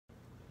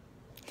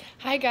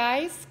Hi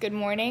guys, good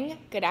morning,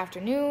 good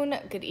afternoon,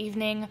 good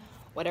evening,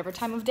 whatever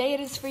time of day it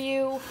is for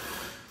you,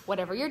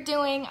 whatever you're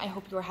doing. I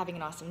hope you are having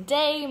an awesome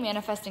day,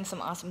 manifesting some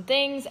awesome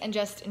things, and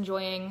just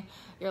enjoying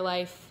your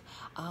life,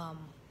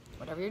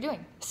 whatever you're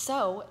doing.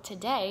 So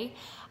today,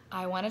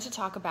 I wanted to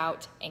talk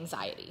about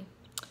anxiety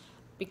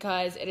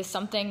because it is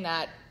something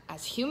that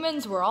as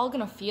humans, we're all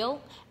gonna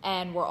feel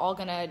and we're all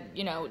gonna,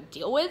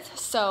 deal with.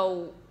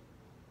 So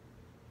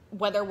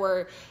whether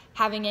we're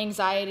having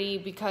anxiety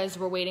because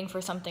we're waiting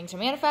for something to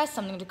manifest,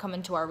 something to come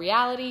into our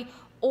reality,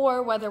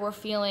 or whether we're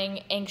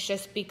feeling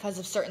anxious because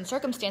of certain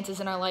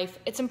circumstances in our life,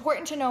 it's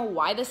important to know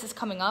why this is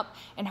coming up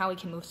and how we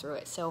can move through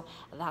it. So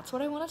that's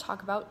what I want to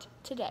talk about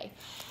today.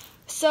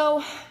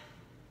 So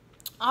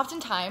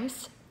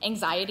oftentimes,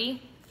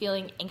 anxiety,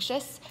 feeling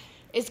anxious,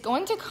 is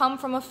going to come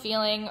from a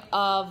feeling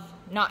of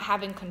not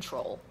having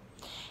control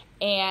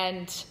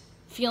and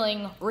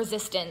feeling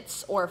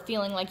resistance or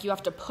feeling like you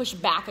have to push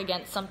back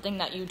against something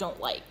that you don't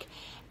like.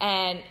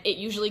 And it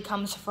usually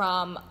comes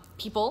from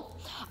people,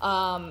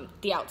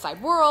 the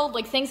outside world,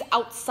 like things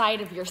outside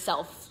of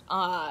yourself.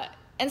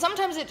 And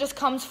sometimes it just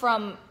comes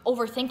from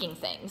overthinking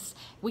things.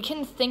 We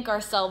can think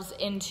ourselves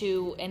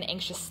into an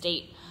anxious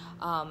state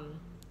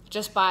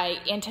just by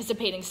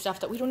anticipating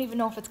stuff that we don't even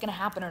know if it's gonna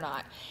happen or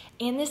not.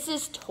 And this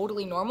is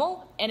totally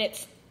normal, and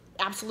it's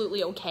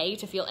absolutely okay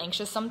to feel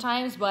anxious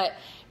sometimes, but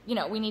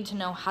we need to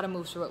know how to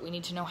move through it. We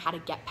need to know how to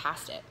get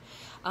past it.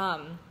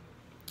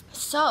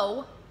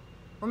 So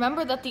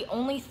remember that the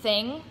only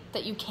thing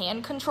that you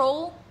can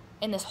control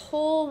in this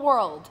whole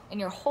world, in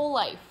your whole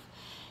life,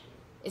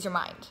 is your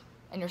mind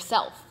and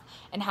yourself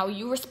and how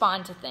you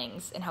respond to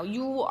things and how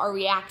you are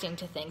reacting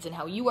to things and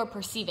how you are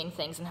perceiving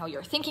things and how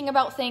you're thinking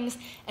about things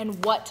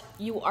and what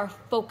you are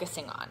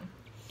focusing on.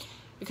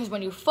 Because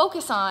when you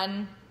focus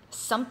on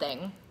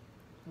something,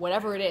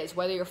 whatever it is,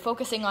 whether you're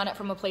focusing on it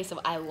from a place of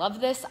I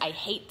love this, I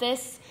hate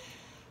this,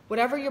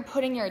 whatever you're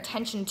putting your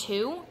attention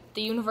to,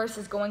 the universe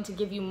is going to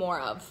give you more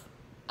of.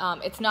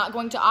 It's not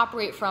going to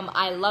operate from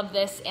I love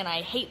this and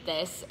I hate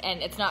this,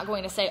 and it's not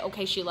going to say,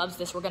 okay, she loves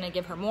this, we're going to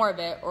give her more of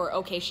it, or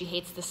okay, she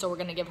hates this, so we're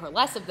going to give her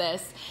less of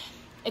this.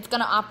 It's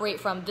going to operate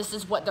from this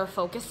is what their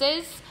focus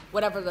is.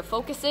 Whatever the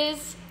focus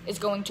is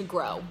going to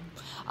grow.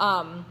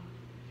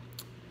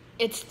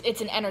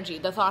 It's an energy.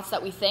 The thoughts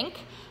that we think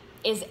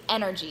is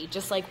energy,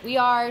 just like we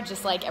are,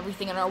 just like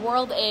everything in our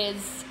world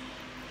is,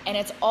 and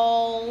it's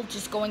all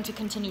just going to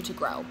continue to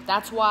grow.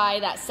 That's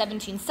why that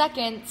 17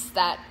 seconds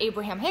that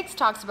Abraham Hicks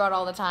talks about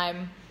all the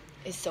time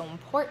is so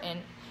important,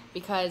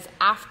 because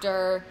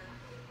after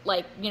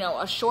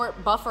a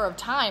short buffer of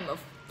time of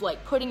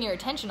putting your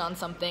attention on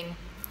something,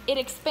 it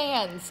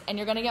expands and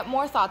you're going to get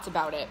more thoughts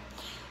about it.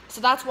 So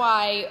that's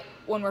why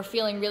when we're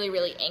feeling really,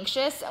 really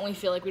anxious and we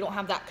feel like we don't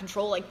have that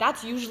control,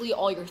 that's usually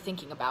all you're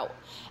thinking about.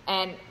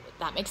 And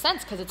that makes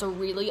sense because it's a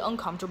really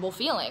uncomfortable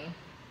feeling.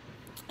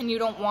 And you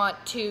don't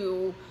want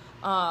to,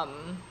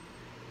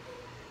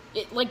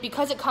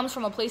 because it comes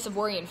from a place of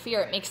worry and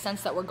fear, it makes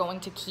sense that we're going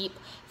to keep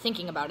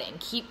thinking about it and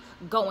keep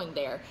going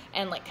there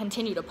and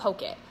continue to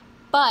poke it.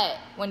 But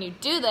when you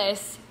do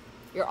this,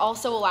 you're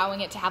also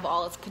allowing it to have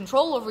all its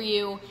control over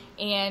you,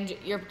 and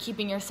you're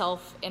keeping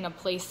yourself in a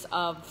place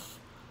of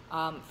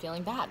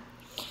feeling bad.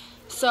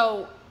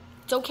 So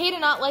it's okay to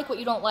not like what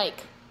you don't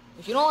like.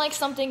 If you don't like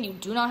something, you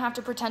do not have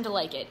to pretend to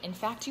like it. In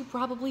fact, you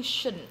probably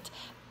shouldn't.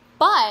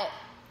 But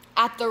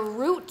at the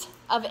root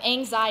of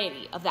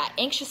anxiety, of that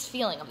anxious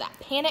feeling, of that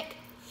panic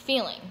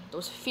feeling,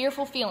 those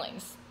fearful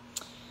feelings,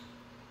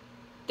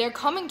 they're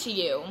coming to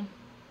you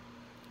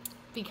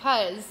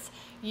because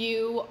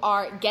you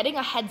are getting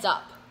a heads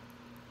up.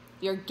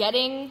 You're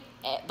getting,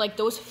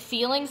 those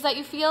feelings that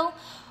you feel,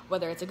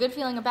 whether it's a good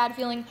feeling, a bad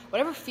feeling,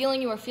 whatever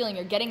feeling you are feeling,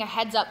 you're getting a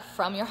heads up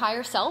from your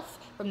higher self,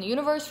 from the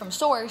universe, from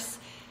source,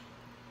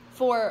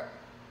 for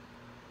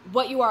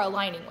what you are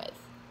aligning with.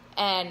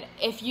 And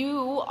if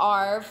you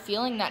are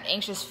feeling that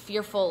anxious,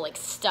 fearful,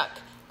 stuck,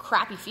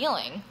 crappy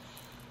feeling,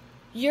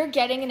 you're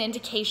getting an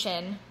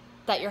indication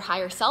that your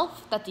higher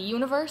self, that the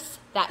universe,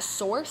 that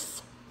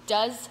source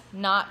does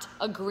not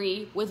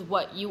agree with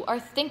what you are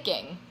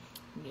thinking.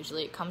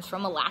 Usually it comes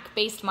from a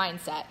lack-based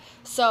mindset.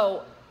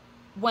 So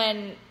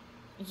when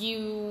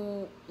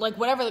you,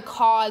 whatever the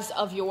cause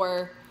of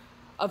your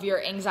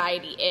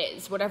anxiety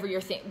is, whatever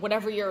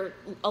you're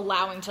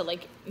allowing to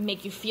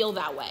make you feel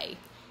that way,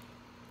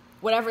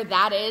 whatever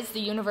that is, the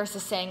universe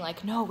is saying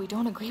no, we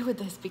don't agree with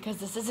this because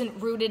this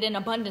isn't rooted in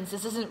abundance,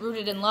 this isn't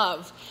rooted in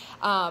love,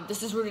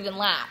 this is rooted in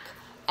lack.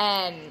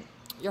 And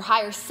your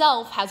higher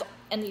self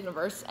and the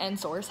universe and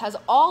source has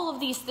all of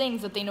these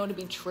things that they know to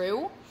be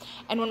true.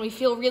 And when we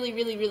feel really,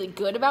 really, really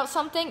good about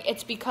something,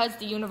 it's because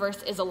the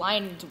universe is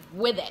aligned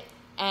with it.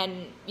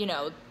 And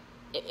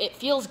it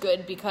feels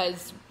good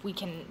because we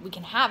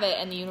can have it,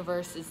 and the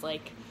universe is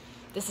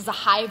this is a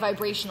high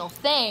vibrational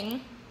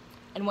thing,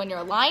 and when you're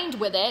aligned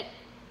with it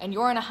and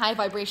you're in a high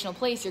vibrational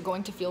place, you're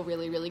going to feel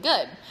really, really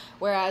good.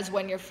 Whereas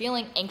when you're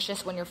feeling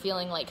anxious, when you're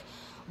feeling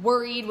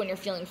worried, when you're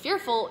feeling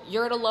fearful,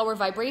 you're at a lower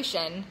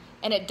vibration,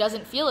 and it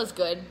doesn't feel as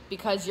good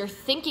because you're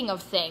thinking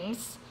of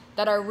things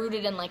that are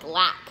rooted in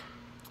lack.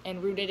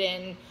 and rooted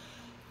in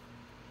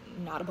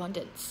not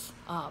abundance.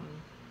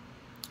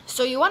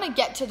 So you want to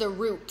get to the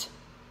root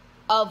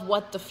of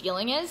what the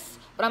feeling is,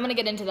 but I'm going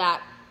to get into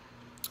that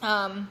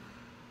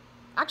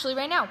actually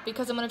right now,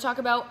 because I'm going to talk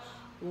about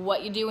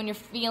what you do when you're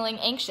feeling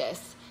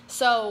anxious.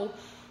 So,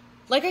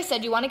 like I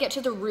said, you want to get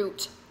to the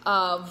root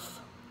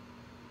of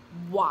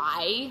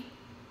why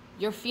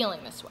you're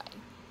feeling this way.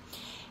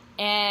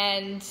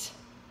 And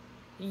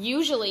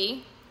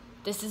usually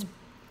this is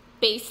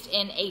based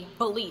in a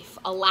belief,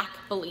 a lack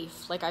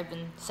belief, like I've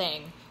been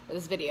saying for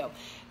this video.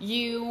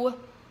 You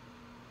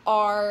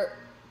are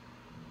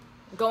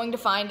going to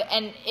find,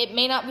 and it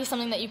may not be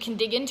something that you can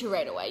dig into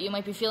right away. You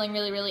might be feeling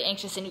really, really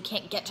anxious and you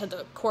can't get to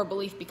the core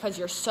belief because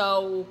you're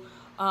so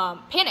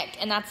panicked,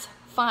 and that's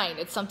fine.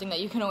 It's something that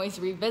you can always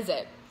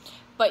revisit.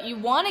 But you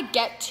want to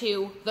get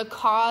to the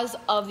cause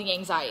of the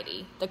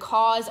anxiety, the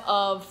cause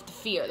of the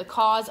fear, the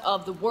cause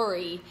of the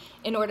worry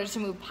in order to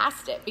move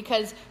past it.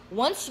 Because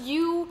once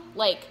you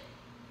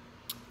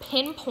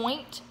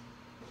pinpoint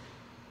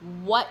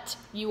what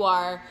you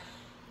are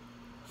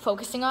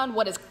focusing on,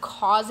 what is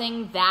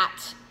causing that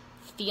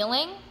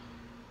feeling,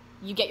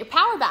 you get your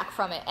power back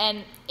from it,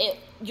 and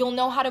you'll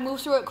know how to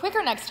move through it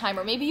quicker next time,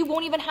 or maybe you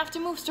won't even have to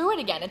move through it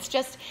again. It's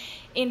just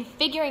in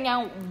figuring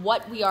out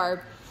what we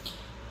are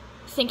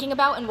thinking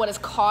about and what is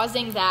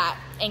causing that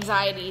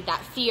anxiety, that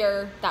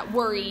fear, that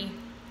worry,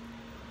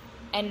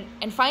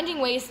 and finding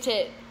ways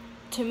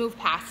to move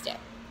past it.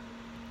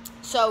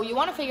 So you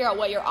want to figure out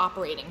what you're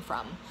operating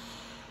from.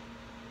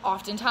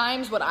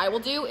 Oftentimes what I will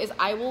do is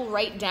I will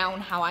write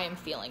down how I am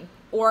feeling,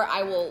 or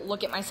I will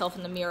look at myself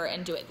in the mirror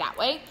and do it that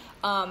way.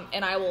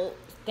 And I will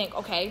think,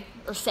 okay,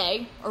 or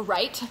say, or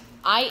write,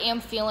 I am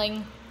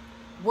feeling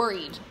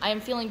worried. I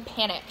am feeling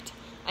panicked.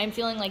 I am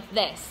feeling like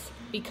this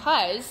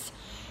because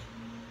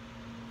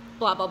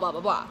blah, blah, blah,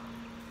 blah, blah.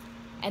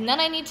 And then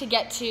I need to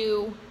get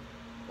to,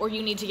 or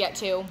you need to get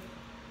to,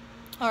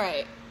 all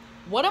right,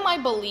 what am I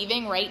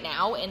believing right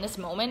now in this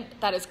moment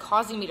that is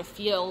causing me to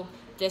feel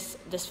this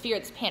fear,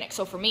 this panic?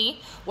 So for me,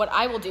 what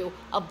I will do,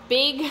 a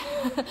big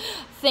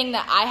thing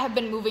that I have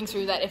been moving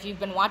through, that if you've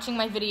been watching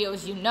my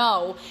videos, you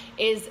know,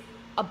 is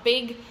a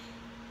big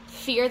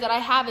fear that I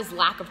have is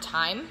lack of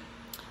time,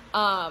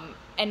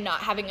 and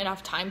not having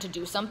enough time to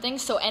do something.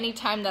 So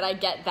anytime that I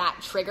get that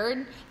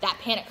triggered, that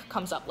panic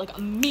comes up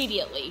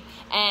immediately,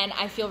 and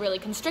I feel really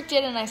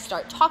constricted, and I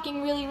start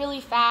talking really, really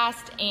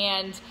fast,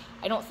 and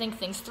I don't think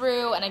things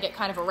through, and I get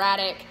kind of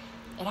erratic.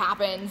 It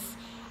happens.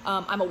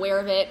 I'm aware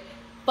of it.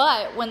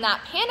 But when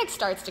that panic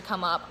starts to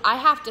come up, I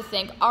have to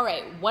think, all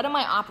right, what am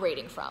I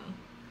operating from?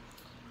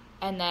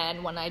 And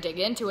then when I dig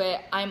into it,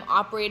 I'm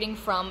operating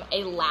from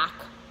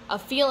a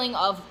feeling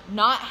of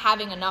not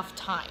having enough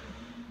time.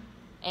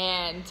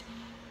 And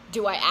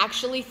do I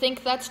actually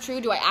think that's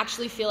true? Do I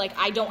actually feel like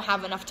I don't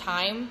have enough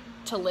time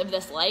to live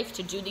this life,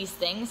 to do these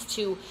things,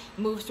 to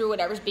move through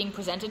whatever's being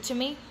presented to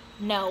me?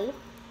 No.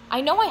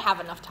 I know I have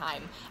enough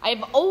time.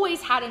 I've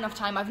always had enough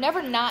time. I've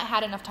never not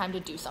had enough time to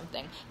do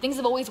something. Things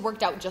have always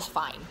worked out just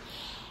fine.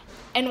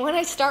 And when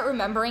I start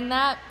remembering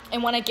that,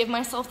 and when I give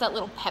myself that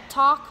little pep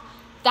talk,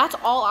 that's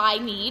all I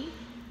need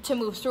to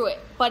move through it.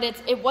 But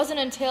it wasn't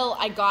until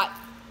I got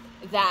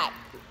that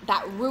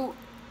root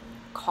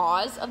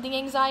cause of the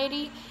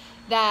anxiety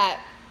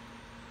that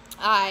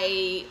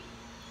I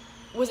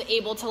was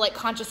able to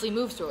consciously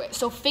move through it.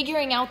 So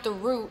figuring out the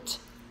root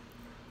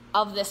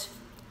of this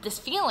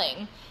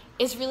feeling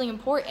is really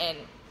important,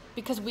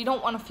 because we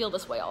don't want to feel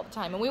this way all the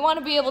time, and we want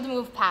to be able to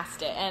move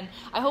past it. And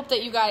I hope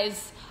that you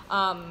guys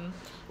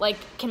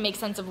can make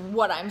sense of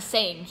what I'm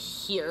saying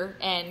here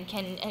and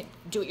can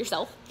do it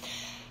yourself.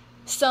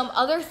 Some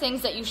other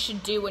things that you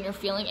should do when you're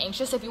feeling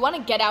anxious, if you want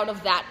to get out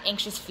of that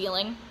anxious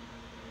feeling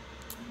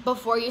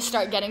before you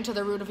start getting to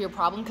the root of your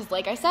problem, because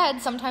like I said,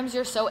 sometimes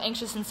you're so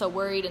anxious and so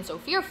worried and so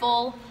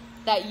fearful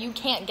that you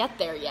can't get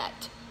there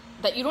yet,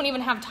 that you don't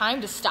even have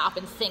time to stop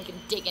and think and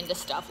dig into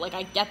stuff.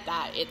 I get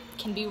that. It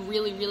can be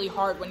really, really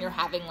hard when you're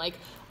having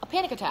a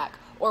panic attack,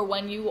 or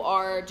when you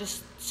are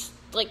just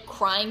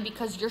crying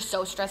because you're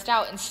so stressed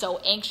out and so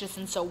anxious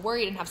and so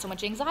worried and have so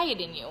much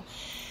anxiety in you.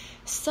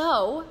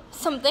 So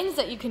some things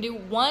that you can do.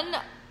 One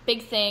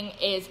big thing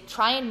is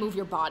try and move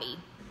your body.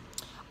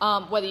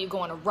 Whether you go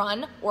on a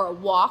run or a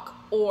walk,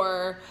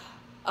 or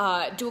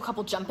do a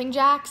couple jumping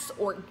jacks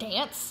or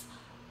dance.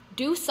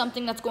 Do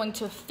something that's going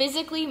to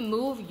physically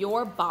move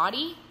your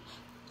body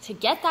to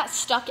get that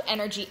stuck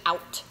energy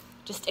out.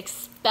 Just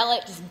expel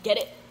it, just get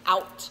it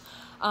out.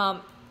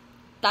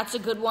 That's a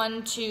good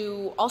one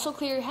to also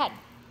clear your head.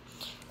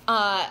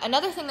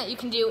 Another thing that you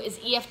can do is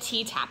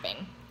EFT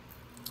tapping.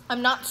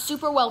 I'm not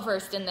super well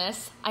versed in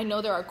this. I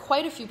know there are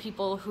quite a few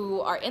people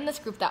who are in this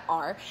group that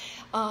are,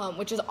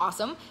 which is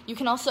awesome. You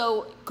can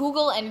also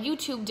Google and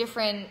YouTube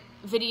different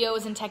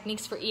videos and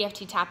techniques for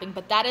EFT tapping,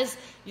 but that is,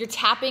 you're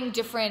tapping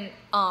different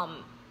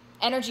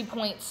energy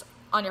points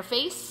on your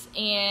face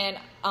and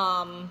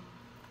on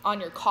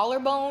your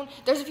collarbone.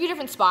 There's a few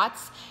different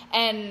spots,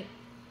 and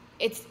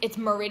it's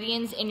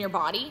meridians in your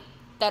body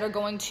that are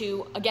going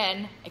to,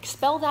 again,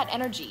 expel that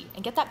energy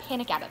and get that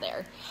panic out of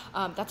there.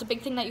 That's a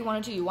big thing that you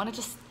want to do. You want to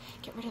just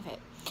get rid of it.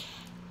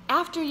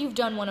 After you've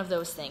done one of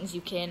those things,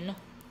 you can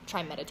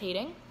try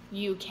meditating.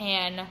 You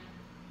can,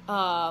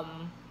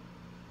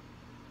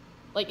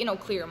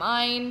 clear your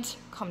mind,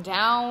 calm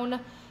down,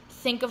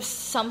 think of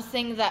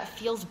something that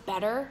feels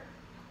better.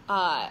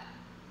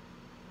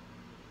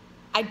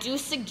 I do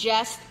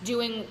suggest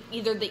doing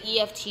either the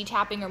EFT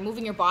tapping or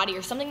moving your body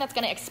or something that's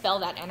going to expel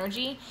that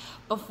energy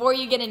before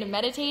you get into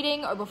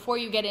meditating or before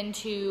you get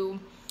into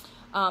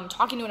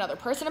talking to another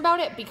person about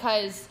it,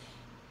 because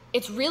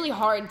it's really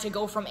hard to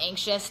go from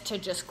anxious to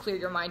just clear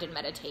your mind and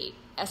meditate,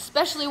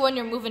 especially when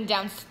you're moving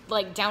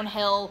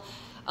downhill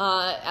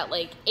at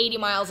 80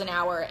 miles an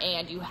hour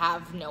and you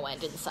have no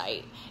end in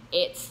sight.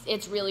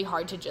 It's really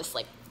hard to just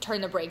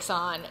turn the brakes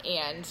on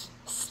and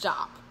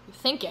stop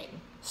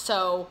thinking.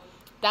 So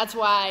that's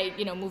why,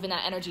 moving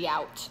that energy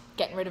out,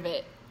 getting rid of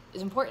it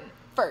is important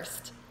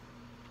first.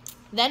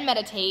 Then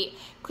meditate,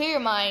 clear your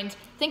mind,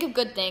 think of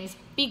good things,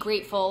 be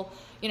grateful.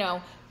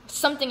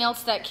 Something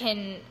else that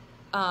can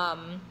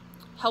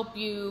help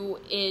you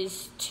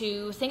is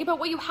to think about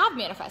what you have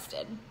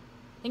manifested.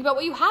 Think about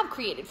what you have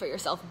created for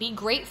yourself. Be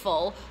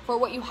grateful for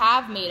what you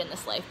have made in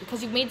this life,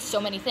 because you've made so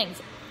many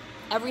things.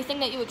 Everything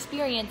that you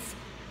experience,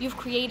 you've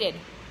created,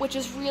 which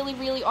is really,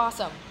 really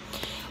awesome.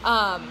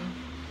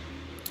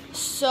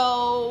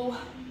 So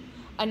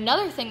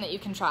another thing that you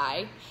can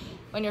try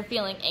when you're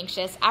feeling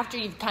anxious, after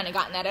you've kind of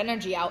gotten that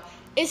energy out,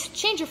 is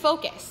change your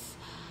focus.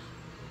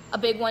 A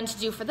big one to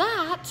do for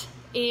that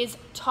is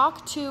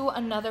talk to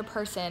another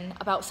person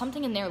about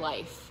something in their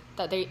life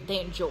that they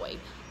enjoy.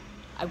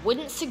 I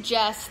wouldn't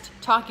suggest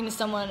talking to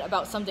someone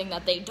about something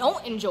that they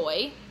don't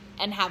enjoy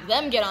and have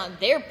them get on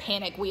their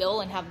panic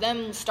wheel and have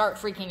them start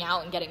freaking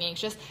out and getting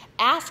anxious.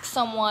 Ask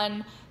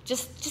someone,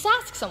 just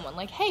ask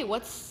someone, hey,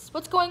 what's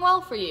going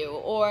well for you?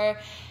 Or,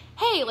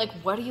 hey,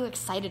 what are you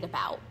excited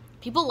about?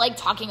 People like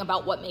talking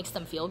about what makes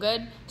them feel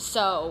good.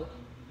 So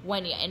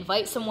when you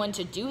invite someone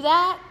to do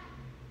that,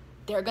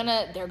 they're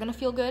gonna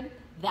feel good.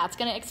 That's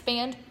gonna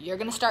expand. You're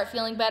gonna start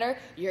feeling better.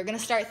 You're gonna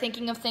start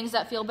thinking of things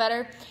that feel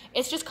better.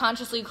 It's just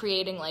consciously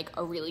creating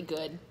a really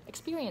good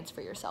experience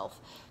for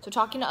yourself. So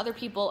talking to other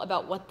people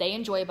about what they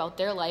enjoy about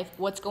their life,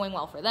 what's going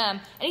well for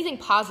them, anything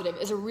positive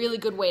is a really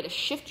good way to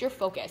shift your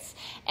focus.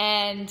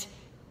 And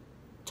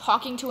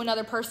talking to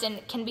another person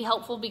can be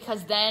helpful,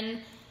 because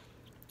then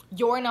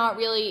you're not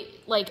really,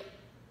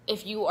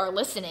 if you are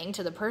listening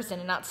to the person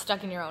and not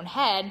stuck in your own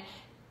head,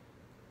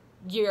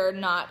 you're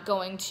not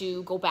going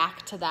to go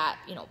back to that,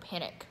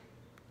 panic,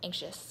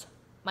 anxious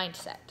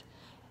mindset.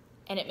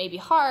 And it may be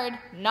hard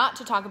not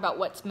to talk about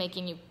what's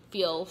making you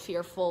feel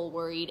fearful,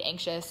 worried,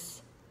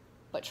 anxious,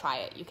 but try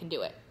it. You can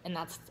do it. And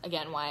that's,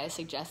 again, why I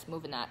suggest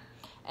moving that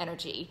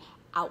energy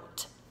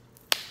out.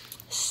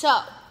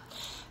 So,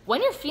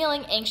 when you're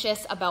feeling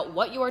anxious about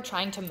what you are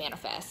trying to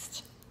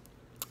manifest,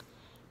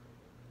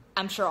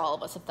 I'm sure all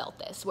of us have felt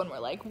this when we're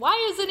like,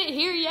 why isn't it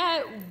here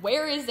yet?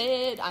 Where is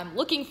it? I'm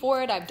looking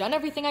for it. I've done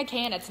everything I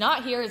can. It's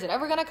not here. Is it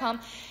ever going to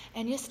come?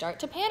 And you start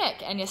to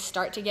panic and you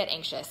start to get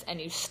anxious and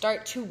you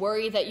start to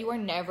worry that you are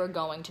never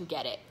going to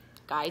get it.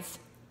 Guys,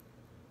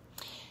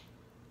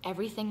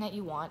 everything that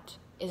you want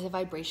is a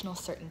vibrational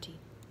certainty,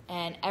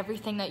 and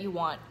everything that you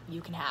want,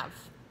 you can have.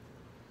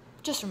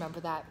 Just remember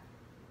that.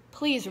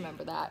 Please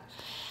remember that.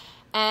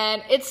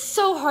 And it's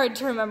so hard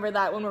to remember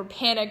that when we're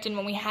panicked and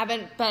when we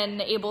haven't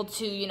been able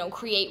to,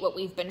 create what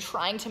we've been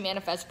trying to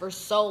manifest for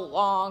so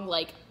long.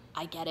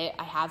 I get it.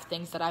 I have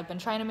things that I've been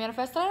trying to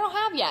manifest that I don't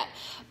have yet.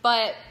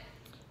 But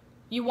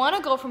you want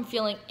to go from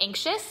feeling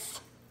anxious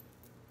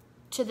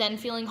to then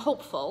feeling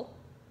hopeful,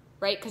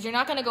 right? Because you're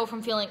not going to go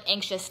from feeling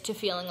anxious to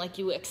feeling like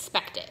you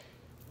expect it.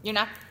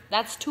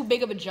 That's too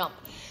big of a jump.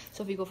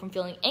 So if you go from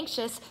feeling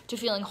anxious to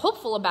feeling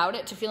hopeful about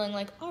it, to feeling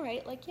all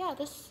right, yeah,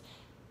 this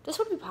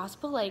would be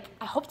possible.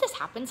 I hope this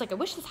happens. I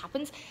wish this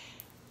happens.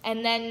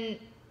 And then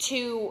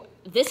to,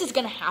 this is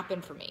going to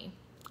happen for me.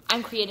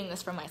 I'm creating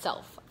this for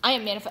myself. I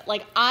am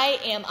I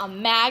am a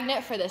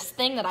magnet for this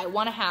thing that I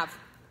want to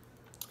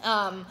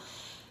have.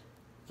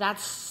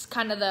 That's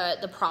kind of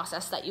the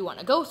process that you want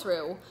to go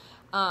through.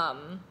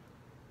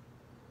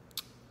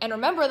 And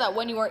remember that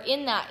when you are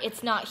in that,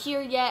 it's not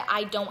here yet,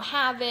 I don't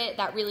have it,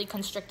 that really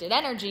constricted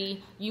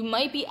energy, you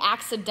might be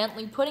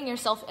accidentally putting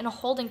yourself in a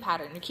holding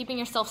pattern. You're keeping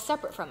yourself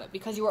separate from it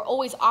because you are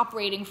always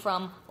operating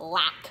from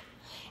lack.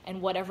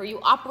 And whatever you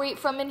operate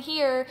from in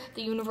here,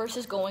 the universe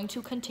is going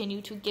to continue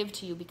to give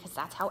to you, because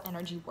that's how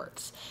energy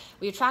works.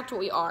 We attract what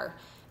we are,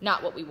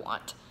 not what we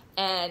want.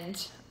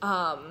 And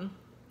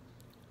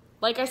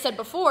like I said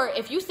before,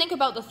 if you think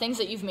about the things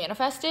that you've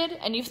manifested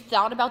and you've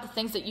thought about the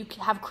things that you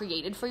have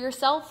created for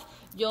yourself,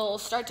 you'll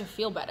start to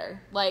feel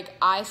better.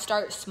 I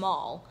start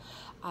small.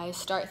 I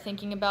start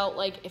thinking about,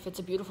 if it's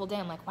a beautiful day,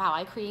 I'm like, wow,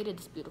 I created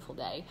this beautiful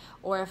day.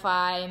 Or if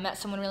I met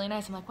someone really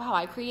nice, I'm like, wow,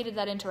 I created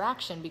that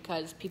interaction,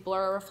 because people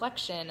are a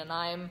reflection and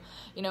I'm,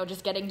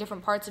 just getting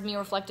different parts of me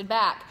reflected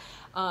back.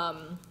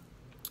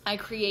 I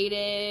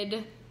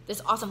created this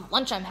awesome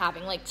lunch I'm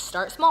having.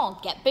 Start small,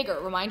 get bigger.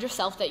 Remind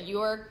yourself that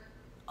you're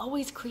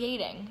always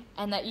creating,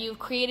 and that you've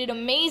created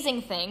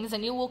amazing things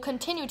and you will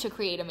continue to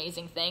create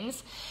amazing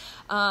things.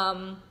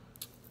 And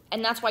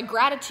that's why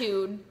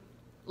gratitude,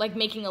 like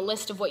making a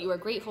list of what you are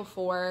grateful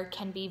for,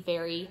 can be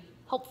very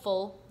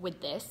helpful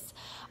with this.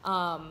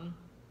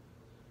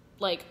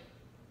 Like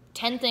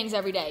 10 things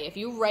every day. If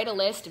you write a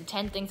list of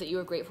 10 things that you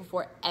are grateful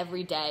for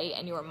every day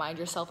and you remind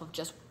yourself of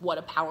just what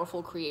a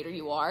powerful creator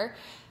you are,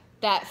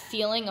 that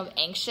feeling of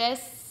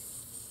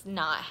anxious,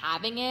 not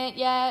having it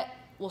yet,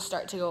 will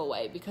start to go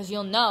away, because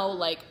you'll know,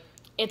 like,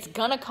 it's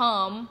gonna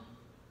come.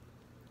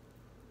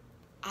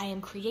 I am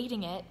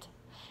creating it.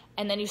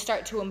 And then you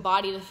start to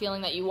embody the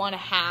feeling that you want to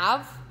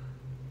have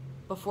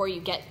before you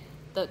get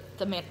the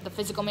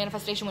physical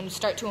manifestation. When you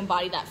start to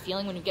embody that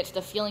feeling, when you get to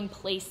the feeling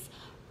place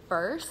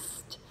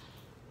first,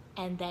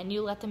 and then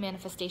you let the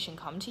manifestation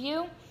come to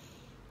you,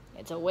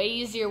 it's a way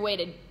easier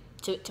way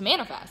to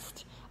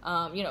manifest.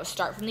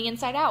 Start from the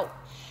inside out.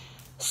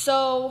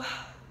 So,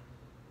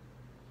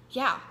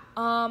 yeah,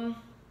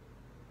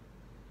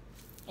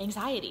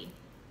 anxiety,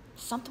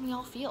 something we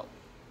all feel,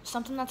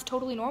 something that's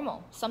totally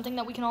normal, something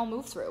that we can all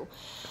move through.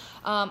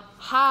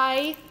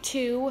 Hi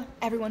to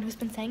everyone who's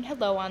been saying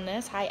hello on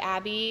this. Hi,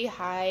 Abby.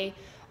 Hi,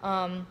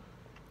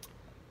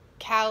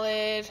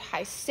 Khaled.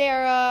 Hi,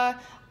 Sarah.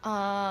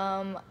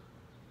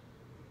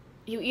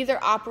 You either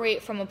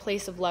operate from a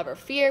place of love or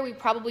fear. We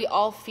probably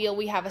all feel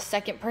we have a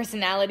second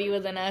personality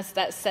within us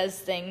that says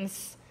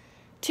things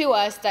to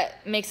us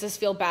that makes us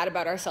feel bad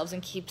about ourselves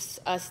and keeps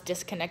us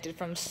disconnected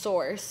from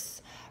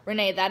source.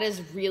 Renee, that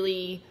is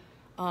really,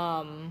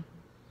 on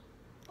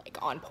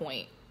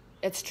point.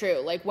 It's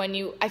true. Like,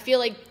 I feel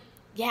like,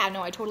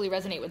 I totally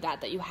resonate with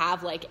that you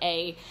have, like,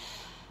 a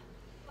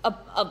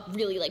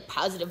really, like,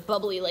 positive,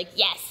 bubbly, like,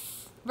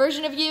 yes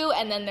version of you,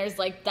 and then there's,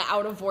 like, the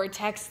out of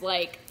vortex,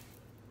 like,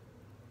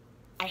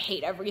 I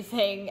hate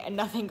everything and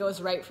nothing goes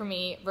right for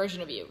me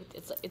version of you.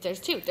 There's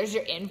two. There's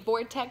your in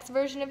vortex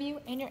version of you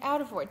and your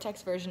out of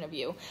vortex version of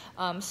you.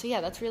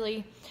 That's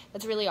really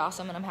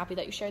awesome, and I'm happy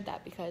that you shared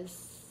that,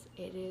 because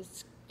it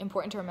is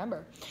important to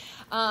remember.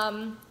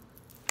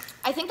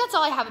 I think that's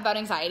all I have about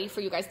anxiety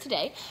for you guys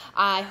today.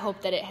 I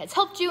hope that it has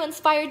helped you,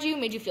 inspired you,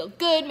 made you feel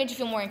good, made you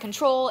feel more in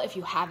control. If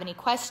you have any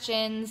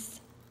questions,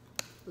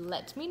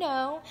 let me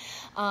know.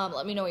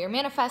 Let me know what you're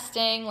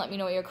manifesting. Let me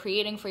know what you're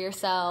creating for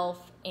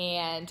yourself.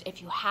 And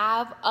if you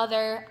have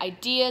other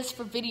ideas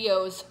for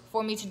videos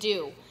for me to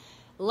do,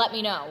 let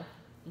me know.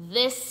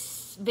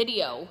 This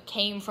video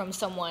came from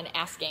someone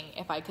asking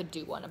if I could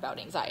do one about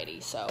anxiety.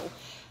 So,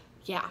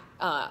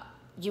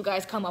 you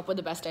guys come up with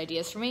the best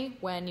ideas for me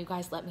when you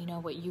guys let me know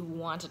what you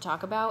want to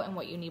talk about and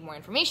what you need more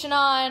information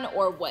on,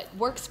 or what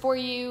works for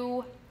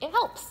you. It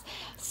helps.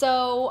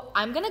 So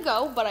I'm gonna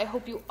go, but I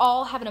hope you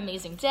all have an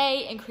amazing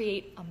day and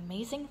create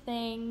amazing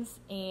things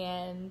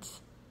and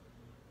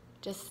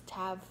just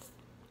have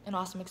an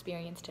awesome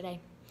experience today.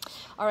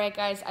 All right,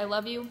 guys, I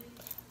love you.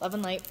 Love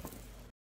and light.